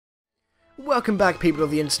Welcome back, people of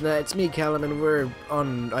the internet. It's me, Callum, and we're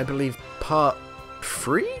on, I believe, part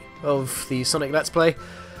 3 of the Sonic Let's Play.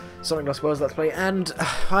 Sonic Lost Worlds Let's Play, and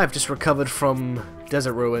I've just recovered from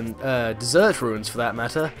desert ruins, for that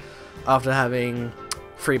matter, after having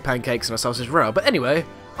 3 pancakes and a sausage roll. But anyway,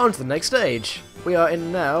 on to the next stage. We are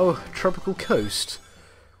in now Tropical Coast,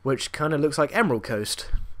 which kind of looks like Emerald Coast.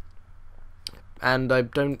 And I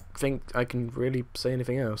don't think I can really say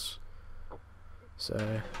anything else.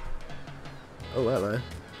 So... oh, hello.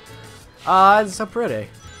 Ah, it's so pretty.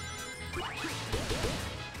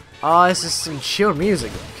 Ah, this is some chill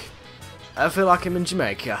music. I feel like I'm in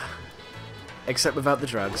Jamaica. Except without the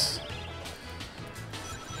drugs.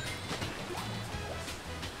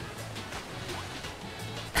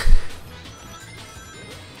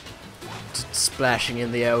 Just splashing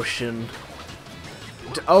in the ocean.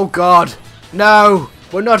 Oh god! No!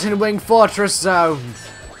 We're not in Wing Fortress Zone!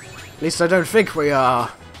 At least I don't think we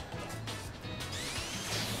are.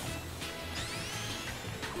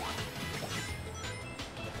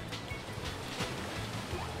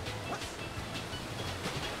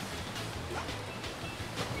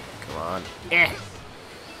 Come on. Eh.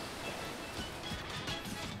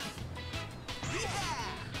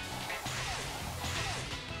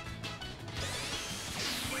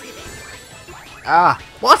 Ah,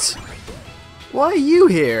 what? Why are you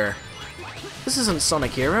here? This isn't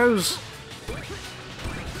Sonic Heroes.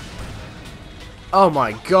 Oh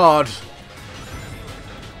my god.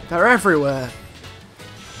 They're everywhere.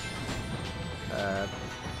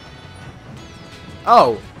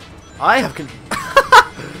 Oh, I have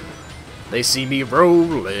They see me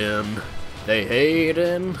rolling. They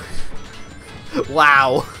hating.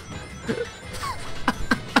 Wow.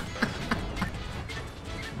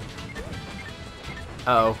 Uh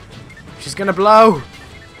oh. She's gonna blow.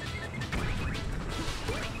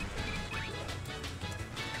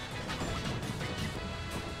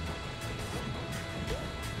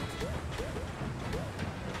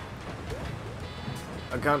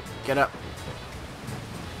 I can't get up.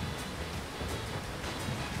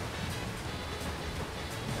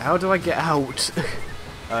 How do I get out? Oh,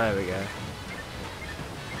 there we go.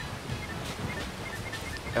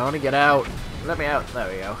 I want to get out. Let me out. There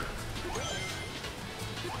we go.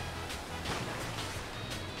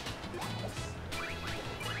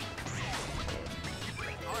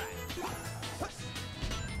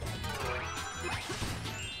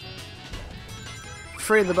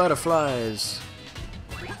 Free the butterflies.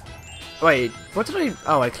 Wait, what did I...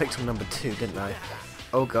 oh, I clicked on number 2, didn't I?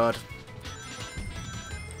 Oh god.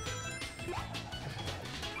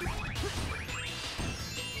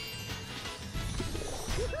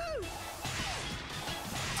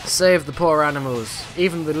 Save the poor animals,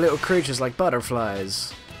 even the little creatures like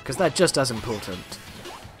butterflies, because they're just as important.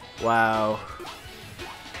 Wow.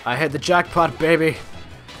 I hit the jackpot, baby.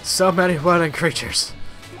 So many whirling creatures.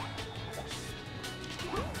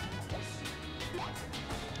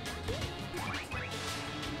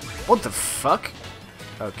 What the fuck?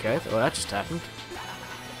 Okay, well that just happened.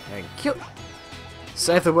 Thank you.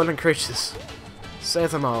 Save the whirling creatures.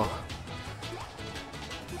 Save them all.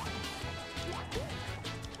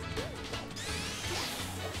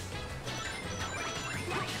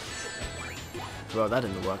 Well, that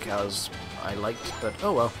didn't work out as I liked, but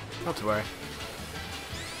oh well, not to worry.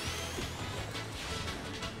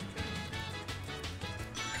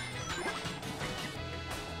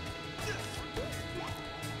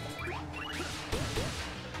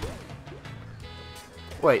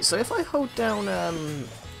 Wait, so if I hold down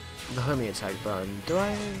the homing attack button, do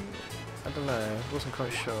I don't know, I wasn't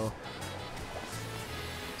quite sure.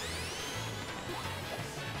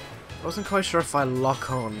 I wasn't quite sure if I lock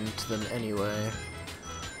on to them anyway.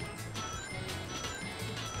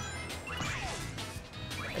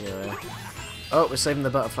 Anyway. Oh, we're saving the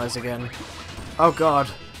butterflies again. Oh god.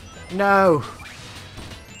 No!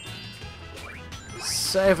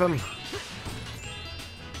 Save them!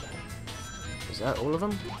 Is that all of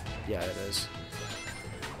them? Yeah, it is.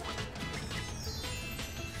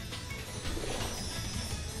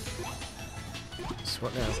 So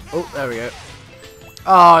what now? Oh, there we go.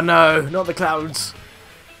 Oh no, not the clouds.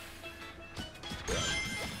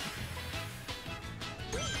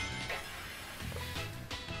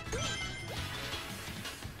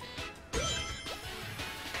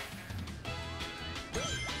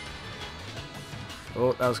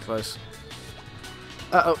 Oh, that was close.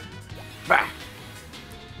 Uh-oh. Bah.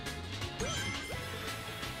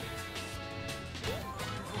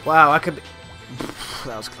 Wow, I could be...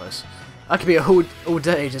 that was close. I could be all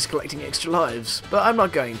day just collecting extra lives, but I'm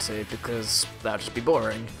not going to because that would just be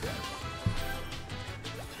boring.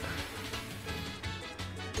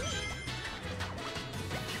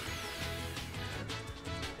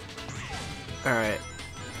 Alright.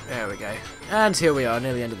 There we go. And here we are,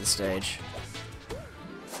 near the end of the stage.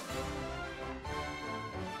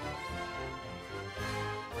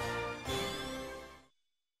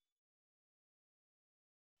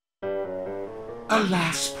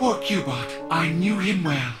 Alas, poor Cubot. I knew him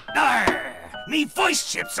well. Arr! Me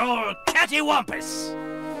voice chip's all cattywampus.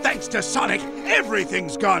 Thanks to Sonic,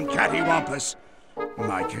 everything's gone cattywampus.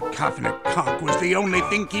 My cacophonic conch was the only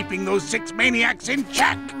thing keeping those 6 maniacs in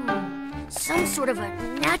check. Some sort of a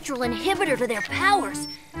natural inhibitor to their powers.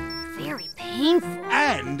 Very painful.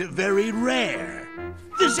 And very rare.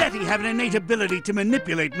 The Zeti have an innate ability to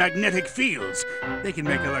manipulate magnetic fields. They can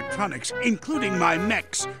make electronics, including my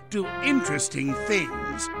mechs, do interesting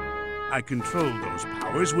things. I controlled those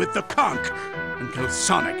powers with the conch until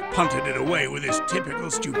Sonic punted it away with his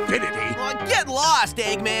typical stupidity. Get lost,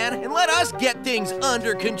 Eggman, and let us get things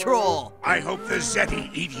under control. I hope the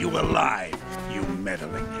Zeti eat you alive, you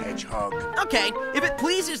meddling hedgehog. Okay, if it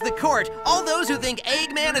pleases the court, all those who think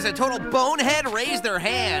Eggman is a total bonehead raise their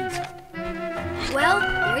hands. Well,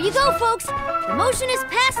 there you go, folks. The motion is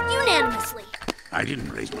passed unanimously. I didn't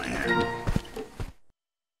raise my hand.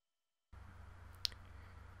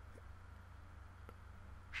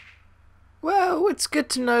 Well, it's good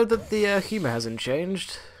to know that the humour hasn't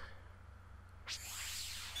changed.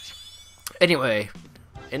 Anyway,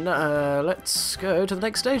 let's go to the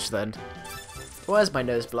next stage then. Why is my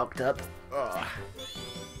nose blocked up? Ugh.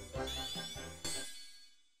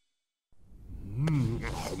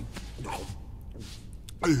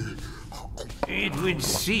 It would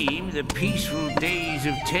seem the peaceful days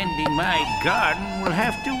of tending my garden will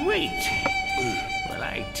have to wait. While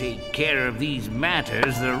I take care of these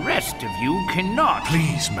matters, the rest of you cannot.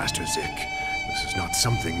 Please, Master Zik. This is not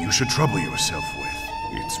something you should trouble yourself with.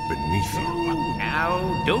 It's beneath you.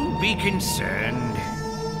 Now, don't be concerned.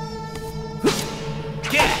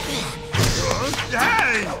 Get!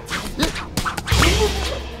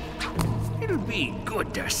 It'll be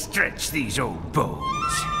good to stretch these old bones.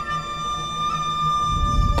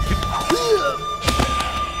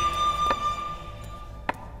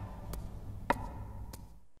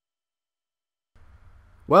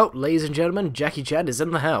 Well, ladies and gentlemen, Jackie Chan is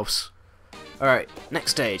in the house. Alright,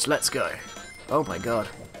 next stage, let's go. Oh my god.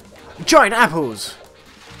 Giant apples!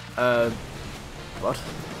 What?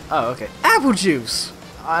 Oh, okay. Apple juice!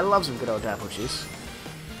 I love some good old apple juice.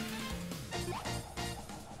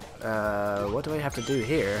 What do I have to do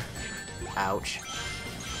here? Ouch.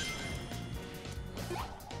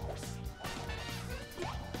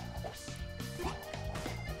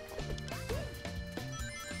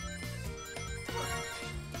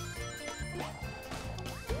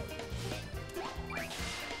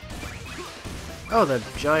 Oh, the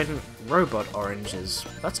giant robot oranges.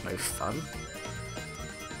 That's no fun.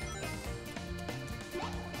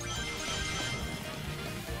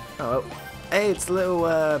 Oh, hey, it's the little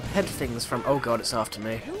head things from... Oh god, it's after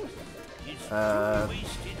me.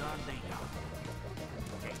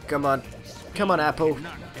 Come on. Come on, Apple.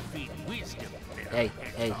 Hey,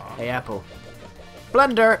 Apple.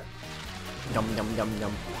 Blender! Yum, yum, yum,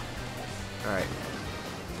 yum. Alright.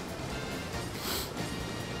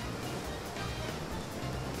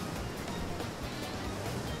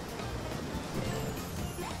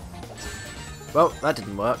 Well, that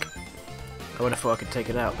didn't work. I would have thought I could take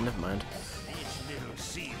it out, but never mind.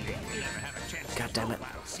 God damn it.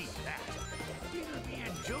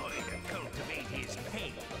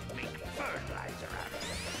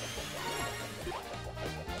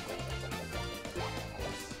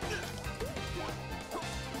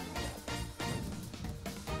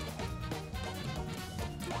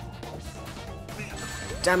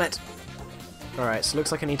 Damn it! Alright, so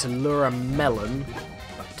looks like I need to lure a melon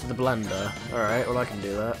to the blender. Alright, well I can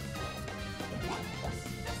do that.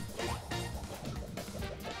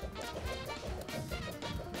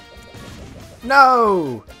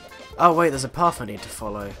 No! Oh wait, there's a path I need to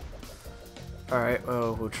follow. Alright,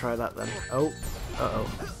 well we'll try that then. Oh, uh-oh.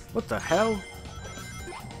 What the hell?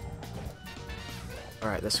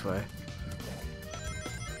 Alright, this way.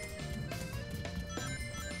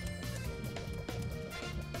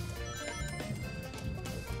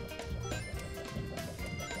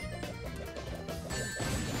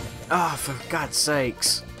 Ah, oh, for God's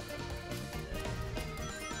sakes.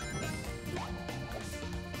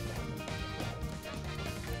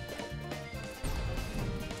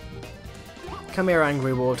 Come here,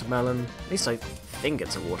 angry watermelon. At least I think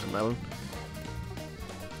it's a watermelon.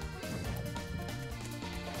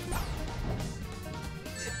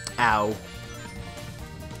 Ow.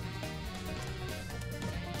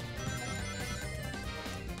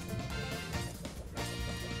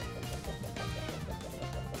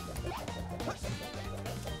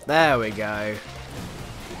 There we go.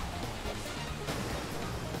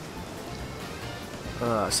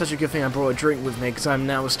 Such a good thing I brought a drink with me, because I'm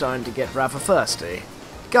now starting to get rather thirsty.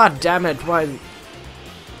 God damn it, why...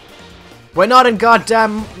 We're not in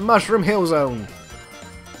goddamn Mushroom Hill Zone!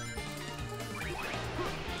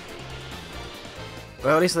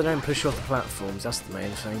 Well, at least they don't push you off the platforms, that's the main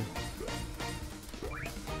thing.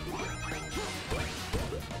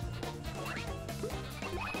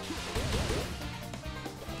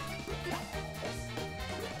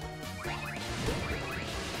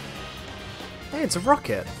 Hey, it's a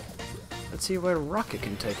rocket! Let's see where a rocket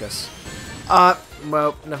can take us.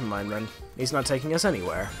 Well, never mind then. He's not taking us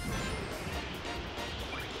anywhere.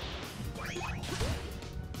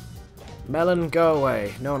 Melon, go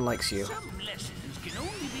away. No one likes you. Some lessons can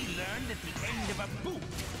only be learned at the end of a boot.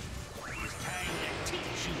 It's time to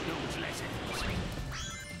teach you those lessons.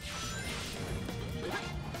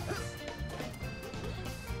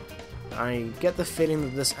 I get the feeling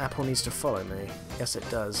that this apple needs to follow me. Yes, it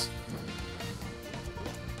does.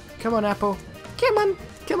 Come on, apple. Come on.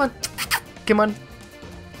 Come on. Come on.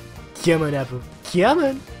 Come on, apple. Come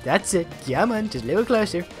on. That's it. Come on. Just a little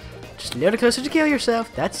closer. Just a little closer to kill yourself.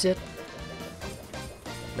 That's it.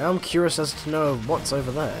 Now I'm curious as to know what's over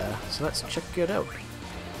there, so let's check it out.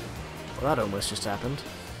 Well, that almost just happened.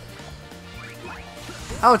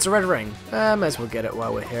 Oh, it's a red ring. May as well get it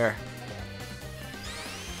while we're here.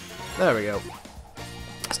 There we go.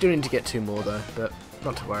 Still need to get 2 more though, but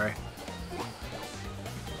not to worry.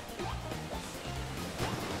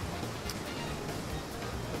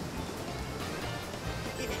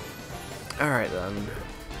 Alright then.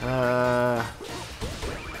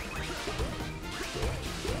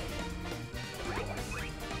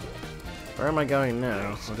 Where am I going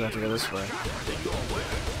now? I'll have to go this way.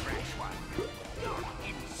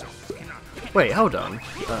 Wait, hold on.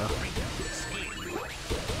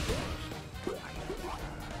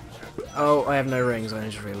 Oh, I have no rings, I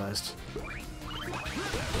just realised.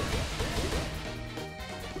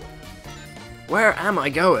 Where am I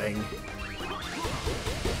going?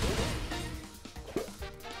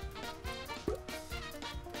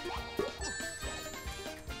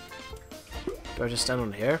 Do I just stand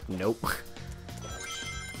on here? Nope.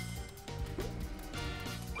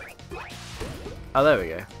 Oh, there we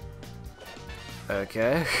go.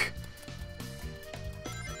 Okay.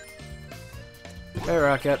 Hey,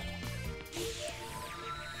 Rocket.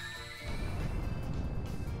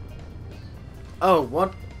 Oh,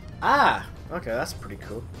 what? Ah! Okay, that's pretty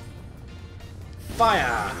cool.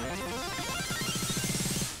 Fire!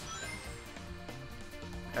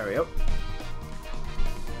 Hurry up.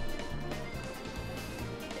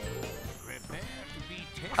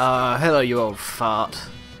 Hello, you old fart.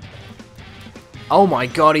 Oh my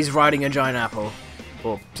god, he's riding a giant apple.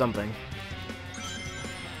 Or something.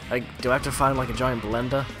 Like, do I have to find, like, a giant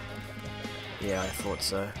blender? Yeah, I thought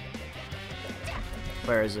so.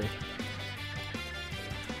 Where is he?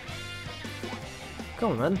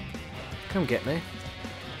 Come on, then. Come get me.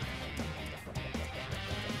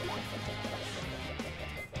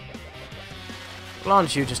 Well,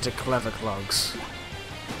 aren't you just a clever clogs?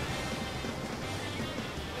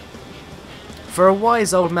 For a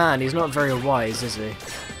wise old man, he's not very wise, is he?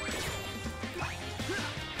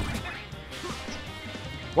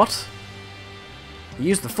 What? He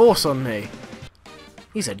used the Force on me.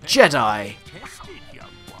 He's a Jedi!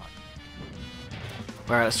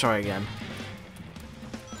 Alright, let's try again.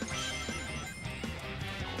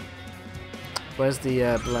 Where's the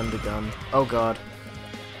blender gun? Oh god.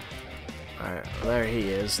 Alright, well, there he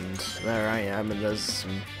is, and there I am, and there's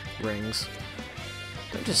some rings.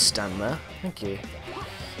 Don't just stand there. Thank you.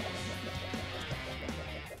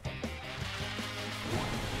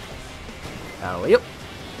 Alley-up.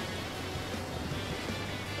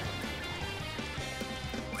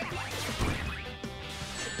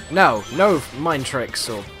 No, no mind tricks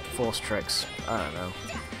or force tricks. I don't know.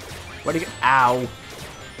 Where'd he go? Ow!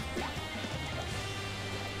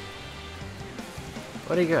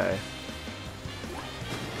 Where'd he go?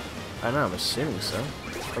 I don't know, I'm assuming so.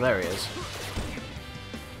 Oh, there he is.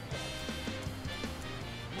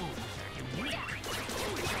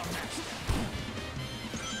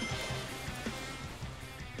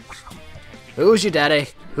 Who's your daddy?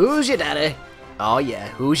 Who's your daddy? Oh yeah,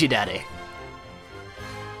 who's your daddy?